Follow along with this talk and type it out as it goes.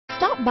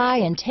Stop by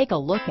and take a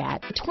look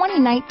at the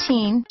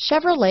 2019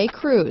 Chevrolet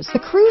Cruze. The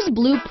Cruze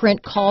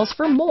blueprint calls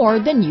for more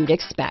than you'd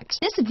expect.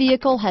 This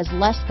vehicle has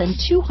less than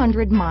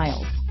 200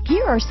 miles.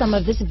 Here are some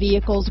of this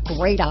vehicle's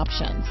great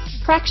options: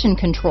 traction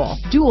control,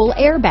 dual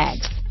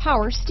airbags,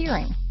 power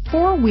steering,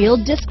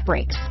 four-wheel disc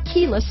brakes,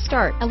 keyless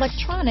start,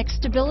 electronic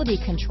stability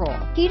control,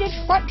 heated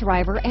front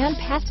driver and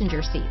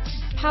passenger seats,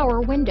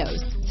 power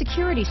windows,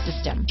 security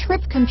system,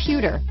 trip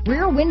computer,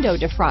 rear window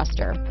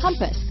defroster,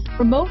 compass,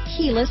 remote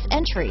keyless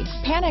entry,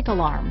 panic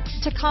alarm,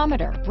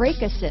 tachometer,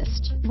 brake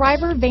assist,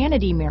 driver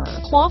vanity mirror,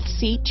 cloth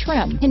seat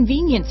trim,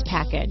 convenience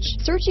package.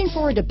 Searching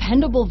for a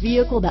dependable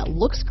vehicle that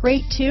looks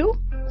great too?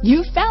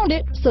 You found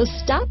it, so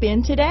stop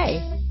in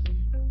today.